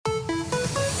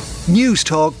News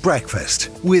Talk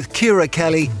Breakfast with Ciara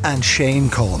Kelly and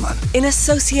Shane Coleman. In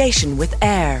association with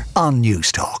AIR on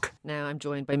News Talk. Now I'm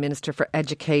joined by Minister for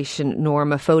Education,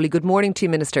 Norma Foley. Good morning to you,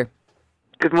 Minister.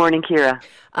 Good morning, Ciara.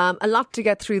 A lot to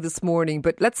get through this morning,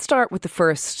 but let's start with the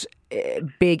first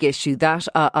big issue, that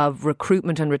of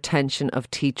recruitment and retention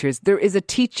of teachers. There is a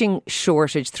teaching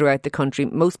shortage throughout the country,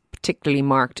 most particularly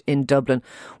marked in Dublin.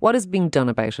 What is being done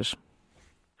about it?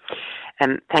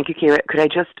 Thank you, Ciara. Could I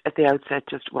just, at the outset,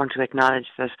 just want to acknowledge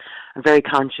that I'm very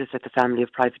conscious that the family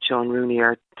of Private Sean Rooney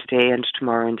are today and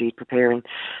tomorrow indeed preparing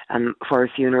for a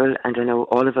funeral, and I know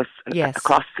all of us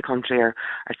across the country are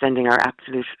sending our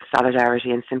absolute solidarity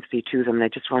and sympathy to them, and I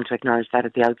just want to acknowledge that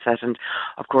at the outset, and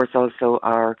of course also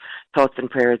our thoughts and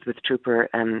prayers with Trooper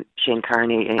Shane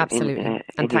Carney in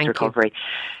his recovery.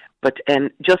 But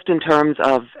just in terms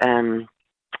of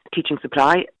teaching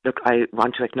supply, look, I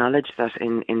want to acknowledge that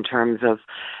in terms of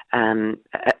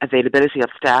availability of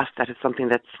staff, that is something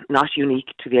that's not unique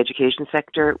to the education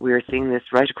sector. We're seeing this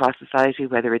right across society,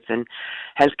 whether it's in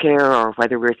healthcare or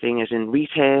whether we're seeing it in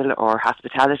retail or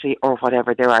hospitality or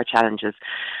whatever. There are challenges.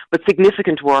 But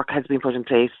significant work has been put in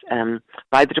place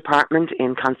by the department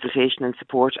in consultation and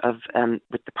support of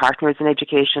with the partners in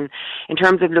education in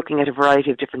terms of looking at a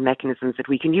variety of different mechanisms that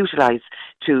we can utilise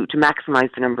to maximise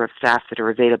the number of staff that are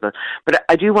available. But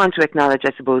I do want to acknowledge,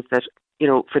 I suppose, that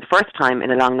for the first time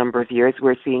in a long number of years,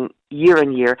 we're seeing year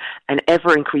on year an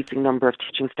ever-increasing number of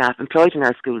teaching staff employed in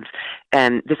our schools.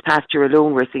 This past year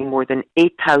alone, we're seeing more than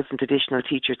 8,000 additional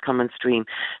teachers come on stream.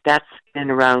 That's in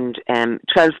around 12%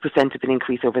 of an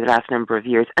increase over the last number of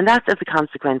years. And that's as a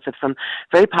consequence of some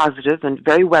very positive and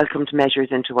very welcomed measures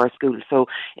into our schools. So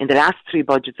in the last 3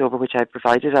 budgets over which I've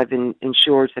provided, I've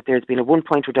ensured that there's been a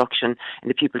 1-point reduction in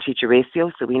the pupil-teacher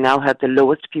ratio. So we now have the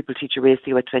lowest pupil-teacher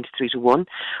ratio at 23:1.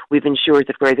 We've ensured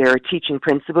that where there are teaching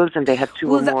principals and they have 2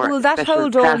 or more. Will that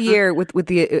hold all year with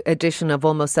the addition of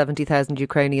almost 70,000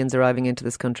 Ukrainians arriving into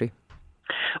this country?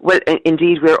 Well,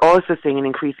 indeed, we're also seeing an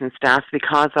increase in staff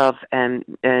because of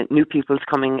new pupils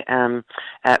coming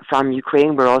from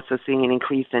Ukraine. We're also seeing an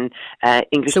increase in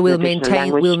English. So we'll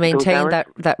maintain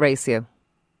that ratio.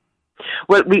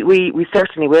 Well, we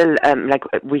certainly will.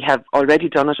 We have already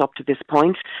done it up to this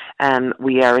point.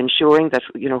 We are ensuring that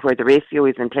where the ratio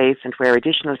is in place and where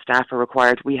additional staff are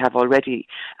required, we have already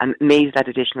made that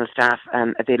additional staff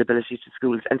availability to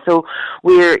schools. And so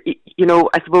we're,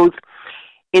 I suppose,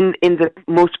 in the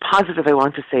most positive, I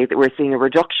want to say that we're seeing a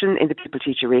reduction in the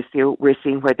pupil-teacher ratio. We're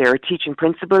seeing where there are teaching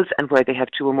principals and where they have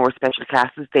 2 or more special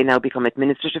classes, they now become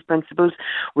administrative principals.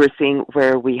 We're seeing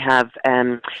where we have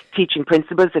teaching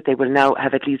principals that they will now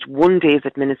have at least 1 day's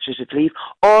administrative leave.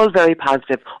 All very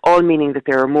positive, all meaning that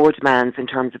there are more demands in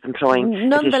terms of employing.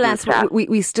 Nonetheless,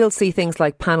 we still see things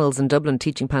like panels in Dublin,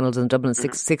 teaching panels in Dublin.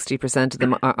 60% of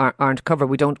them aren't covered.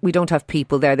 We don't have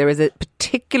people there. There is a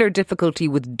particular difficulty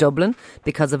with Dublin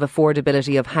because of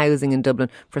affordability of housing in Dublin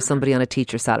for somebody on a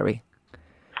teacher salary.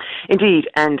 Indeed,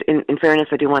 and in fairness,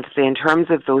 I do want to say in terms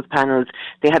of those panels,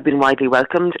 they have been widely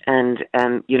welcomed, and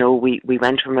we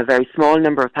went from a very small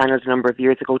number of panels a number of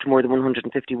years ago to more than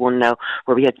 151 now,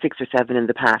 where we had 6 or 7 in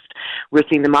the past. We're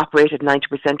seeing them operate at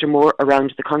 90% or more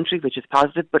around the country, which is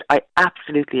positive, but I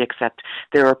absolutely accept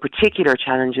there are particular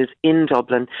challenges in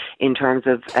Dublin in terms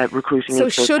of recruiting. So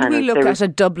should we look at a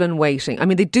Dublin waiting? I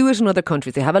mean, they do it in other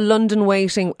countries. They have a London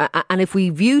waiting, and if we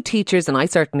view teachers, and I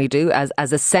certainly do, as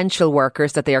essential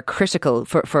workers, that they are critical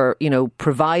for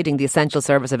providing the essential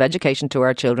service of education to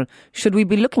our children, should we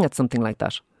be looking at something like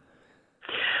that?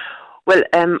 Well,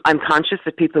 I'm conscious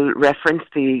that people reference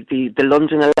the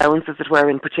London allowance, as it were,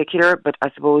 in particular, but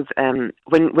I suppose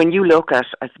when you look at,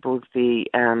 I suppose, the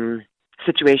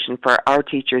situation for our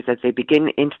teachers as they begin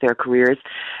into their careers,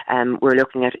 we're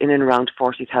looking at in and around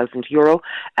 €40,000.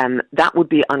 That would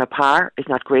be on a par, if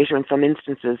not greater in some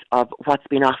instances, of what's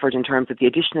been offered in terms of the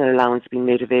additional allowance being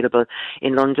made available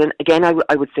in London. Again,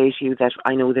 I would say to you that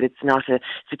I know that it's not a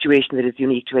situation that is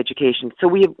unique to education. So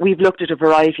we've looked at a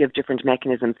variety of different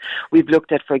mechanisms. We've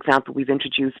looked at, for example, we've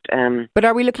introduced... but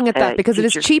are we looking at that? Because it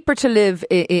is cheaper to live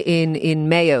in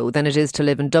Mayo than it is to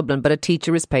live in Dublin, but a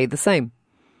teacher is paid the same.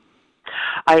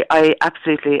 I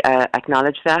absolutely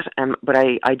acknowledge that, but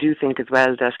I do think as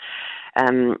well that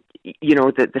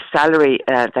the salary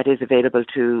that is available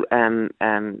to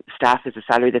staff is a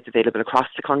salary that's available across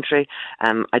the country.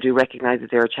 I do recognise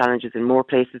that there are challenges in more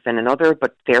places than in other,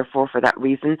 but therefore, for that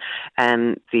reason,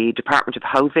 the Department of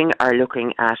Housing are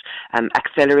looking at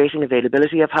accelerating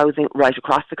availability of housing right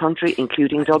across the country,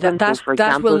 including Dublin.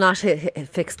 That will not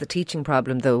fix the teaching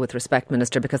problem, though, with respect,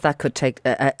 Minister, because that could take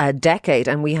a decade,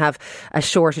 and we have a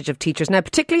shortage of teachers now,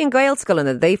 particularly in Gaelscoill,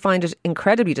 and they find it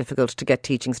incredibly difficult to get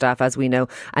teaching staff, as we know.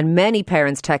 And many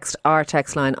parents text our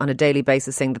text line on a daily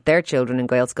basis saying that their children in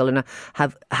Gael Scullina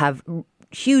have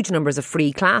huge numbers of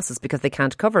free classes because they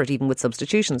can't cover it, even with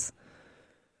substitutions.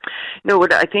 No,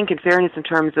 but I think in fairness, in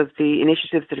terms of the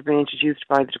initiatives that have been introduced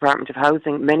by the Department of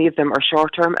Housing, many of them are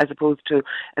short-term as opposed to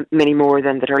many more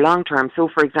than that are long-term. So,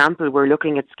 for example, we're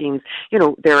looking at schemes,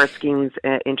 there are schemes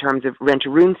in terms of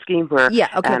rent-a-room scheme where... Yeah,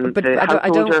 okay, but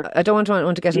I don't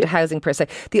want to get into housing per se.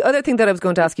 The other thing that I was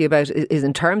going to ask you about is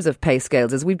in terms of pay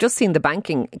scales, is we've just seen the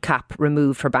banking cap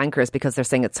removed for bankers because they're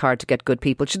saying it's hard to get good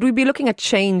people. Should we be looking at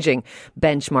changing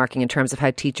benchmarking in terms of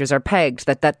how teachers are pegged,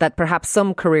 that perhaps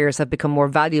some careers have become more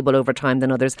valuable over time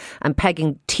than others, and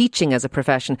pegging teaching as a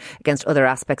profession against other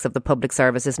aspects of the public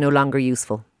service is no longer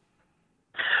useful?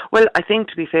 Well, I think,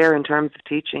 to be fair, in terms of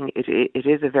teaching, it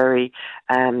is a very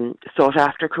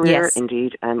sought-after career. Yes.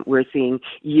 Indeed. We're seeing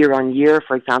year on year,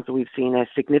 for example, we've seen a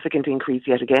significant increase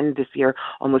yet again this year,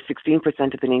 almost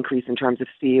 16% of an increase in terms of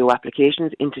CEO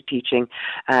applications into teaching.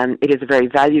 It is a very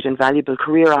valued and valuable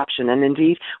career option. And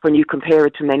indeed, when you compare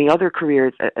it to many other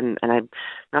careers, and I'm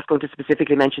not going to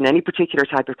specifically mention any particular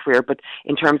type of career, but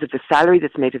in terms of the salary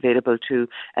that's made available to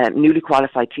newly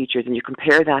qualified teachers, and you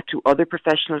compare that to other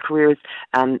professional careers,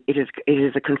 it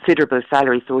is a considerable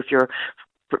salary. So if you're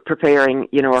preparing,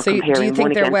 or so comparing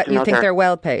one against another, you think they're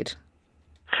well paid?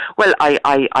 Well,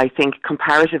 I think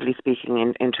comparatively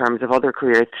speaking, in terms of other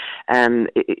careers,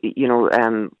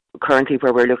 currently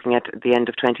where we're looking at the end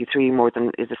of 23, more than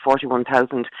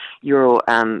 €41,000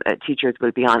 teachers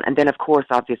will be on. And then, of course,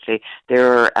 obviously,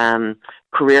 there are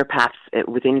career paths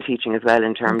within teaching as well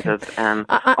in terms of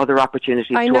other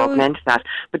opportunities to augment that.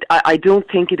 But I don't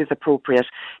think it is appropriate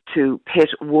to pit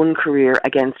one career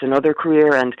against another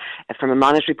career and from a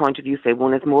monetary point of view say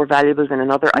one is more valuable than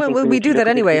another. Well, we do that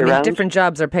anyway. I mean, different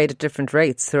jobs are paid at different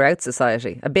rates throughout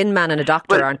society. A bin man and a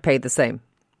doctor aren't paid the same.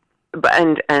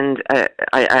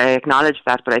 I acknowledge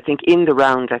that, but I think in the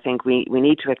round, I think we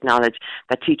need to acknowledge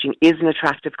that teaching is an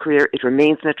attractive career. It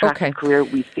remains an attractive career.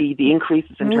 We see the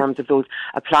increases in terms of those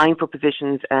applying for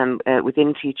positions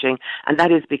within teaching, and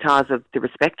that is because of the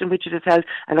respect in which it is held,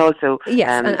 and also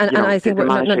and I think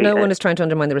no one is trying to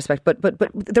undermine the respect, but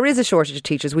there is a shortage of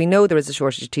teachers. We know there is a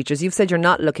shortage of teachers. You've said you're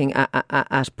not looking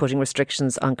at putting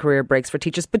restrictions on career breaks for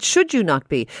teachers, but should you not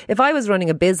be? If I was running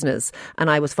a business and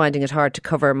I was finding it hard to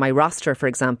cover my roster, for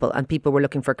example, and people were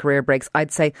looking for career breaks,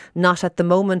 I'd say not at the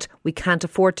moment. We can't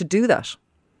afford to do that.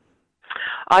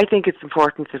 I think it's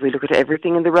important that we look at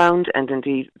everything in the round, and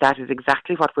indeed that is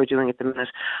exactly what we're doing at the minute.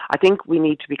 I think we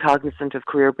need to be cognizant of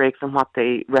career breaks and what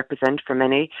they represent for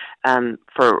many.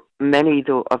 For many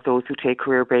of those who take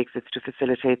career breaks, it's to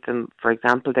facilitate them. For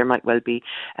example, there might well be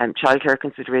childcare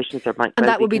considerations. And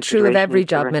that would be true of every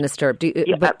job, Minister.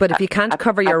 But if you can't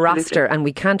cover your roster, and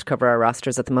we can't cover our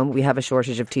rosters at the moment, we have a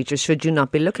shortage of teachers, should you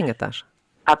not be looking at that?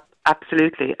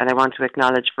 Absolutely, and I want to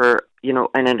acknowledge for,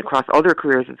 and then across other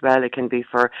careers as well, it can be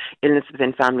for illness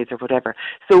within families or whatever.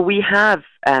 So we have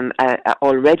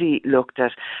already looked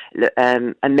at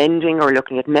amending or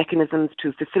looking at mechanisms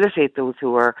to facilitate those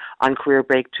who are on career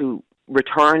break to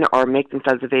return or make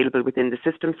themselves available within the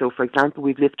system. So, for example,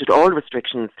 we've lifted all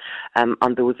restrictions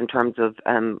on those in terms of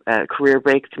career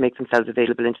breaks to make themselves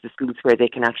available into the schools where they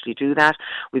can actually do that.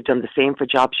 We've done the same for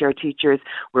job share teachers.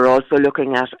 We're also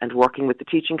looking at and working with the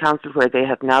Teaching Council, where they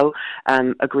have now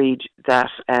agreed that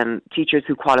teachers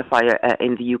who qualify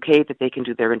in the UK, that they can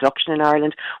do their induction in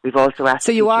Ireland. We've also asked...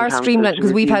 So you are streamlining,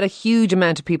 because we've had a huge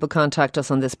amount of people contact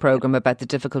us on this programme about the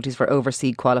difficulties for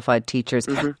overseas qualified teachers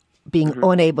being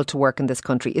unable to work in this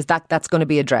country. Is that's going to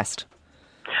be addressed?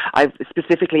 I've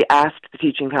specifically asked the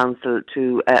Teaching Council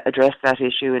to address that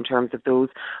issue in terms of those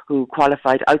who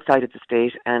qualified outside of the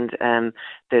state, and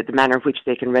the manner in which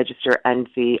they can register, and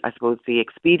the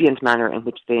expedient manner in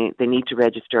which they need to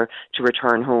register to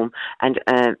return home. And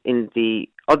in the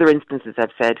other instances, I've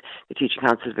said the Teaching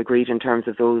Council have agreed in terms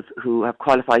of those who have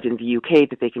qualified in the UK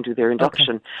that they can do their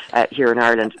induction here in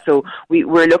Ireland. So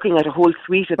we're looking at a whole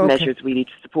suite of measures really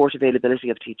to support availability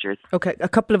of teachers. Okay, a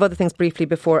couple of other things briefly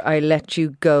before I let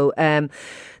you go.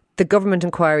 The government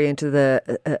inquiry into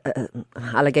the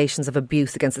allegations of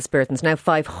abuse against the Spiritans. Now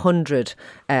 500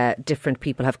 different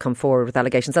people have come forward with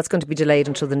allegations. That's going to be delayed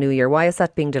until the new year. Why is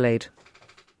that being delayed?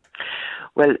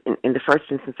 Well, in the first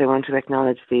instance, I want to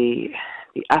acknowledge the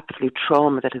absolute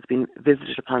trauma that has been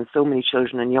visited upon so many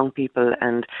children and young people,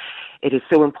 and it is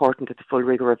so important that the full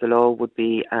rigour of the law would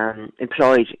be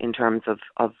employed in terms of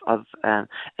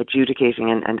adjudicating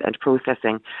and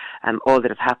processing all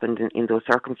that has happened in those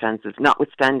circumstances.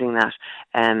 Notwithstanding that,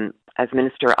 as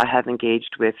Minister, I have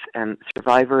engaged with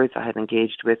survivors, I have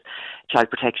engaged with child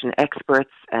protection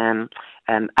experts,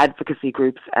 advocacy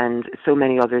groups and so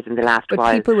many others in the last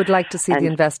while. But people would like to see the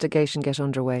investigation get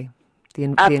underway, the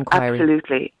inquiry.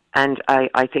 Absolutely. And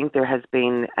I think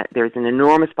there's an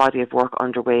enormous body of work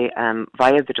underway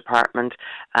via the department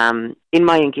in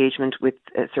my engagement with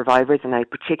survivors, and I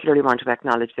particularly want to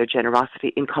acknowledge their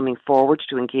generosity in coming forward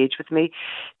to engage with me.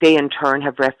 They in turn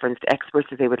have referenced experts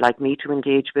that they would like me to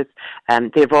engage with.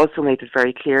 They've also made it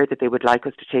very clear that they would like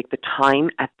us to take the time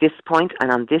at this point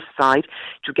and on this side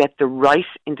to get the right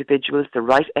individuals, the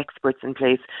right experts in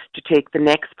place to take the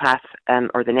next path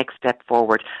or the next step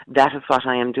forward. That is what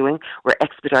I am doing. We're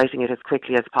expediting it as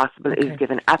quickly as possible. Okay. It is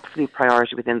given absolute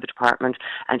priority within the department,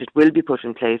 and it will be put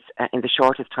in place in the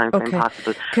shortest time frame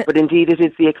possible. But indeed, it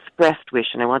is the expressed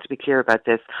wish, and I want to be clear about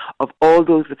this, of all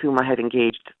those with whom I had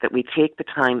engaged, that we take the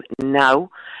time now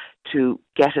to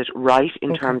get it right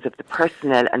in terms of the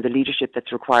personnel and the leadership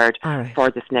that's required for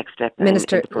this next step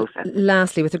Minister, in the process.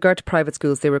 Lastly, with regard to private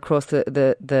schools, they were across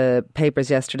the papers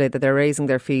yesterday that they're raising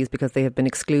their fees because they have been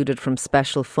excluded from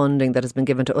special funding that has been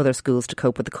given to other schools to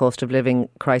cope with the cost of living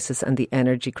crisis and the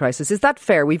energy crisis. Is that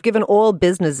fair? We've given all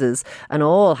businesses and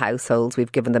all households,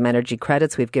 we've given them energy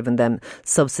credits, we've given them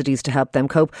subsidies to help them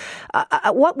cope.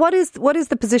 What is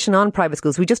the position on private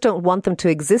schools? We just don't want them to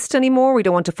exist anymore. We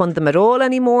don't want to fund them at all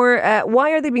anymore.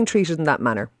 Why are they being treated in that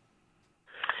manner?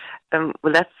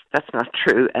 Well, that's not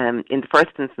true. In the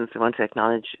first instance, I want to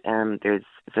acknowledge there's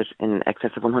in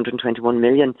excess of 121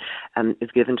 million is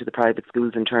given to the private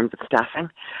schools in terms of staffing.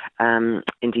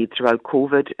 Indeed, throughout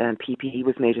COVID, PPE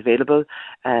was made available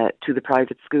to the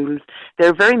private schools. There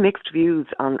are very mixed views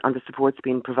on the supports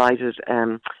being provided,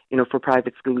 for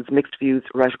private schools. Mixed views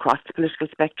right across the political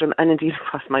spectrum, and indeed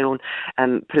across my own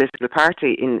political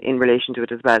party in relation to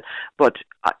it as well. But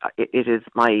it is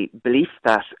my belief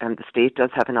that the state does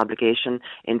have an obligation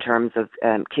in terms of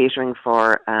catering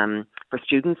for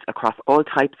students across all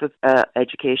types of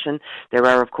education. There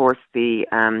are, of course, the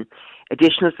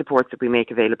additional supports that we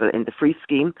make available in the free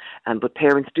scheme, but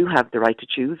parents do have the right to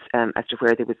choose as to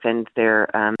where they would send their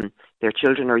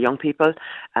children or young people.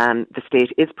 The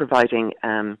state is providing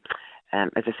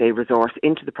as I say, resource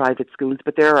into the private schools,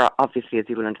 but there are obviously, as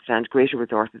you will understand, greater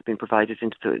resources being provided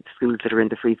into the schools that are in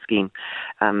the free scheme.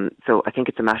 So I think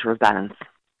it's a matter of balance.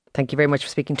 Thank you very much for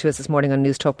speaking to us this morning on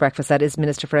News Talk Breakfast. That is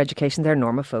Minister for Education there,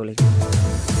 Norma Foley.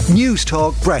 News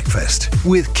Talk Breakfast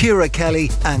with Ciara Kelly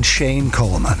and Shane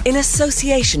Coleman. In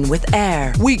association with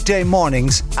AIR. Weekday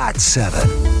mornings at 7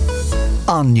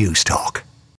 on News Talk.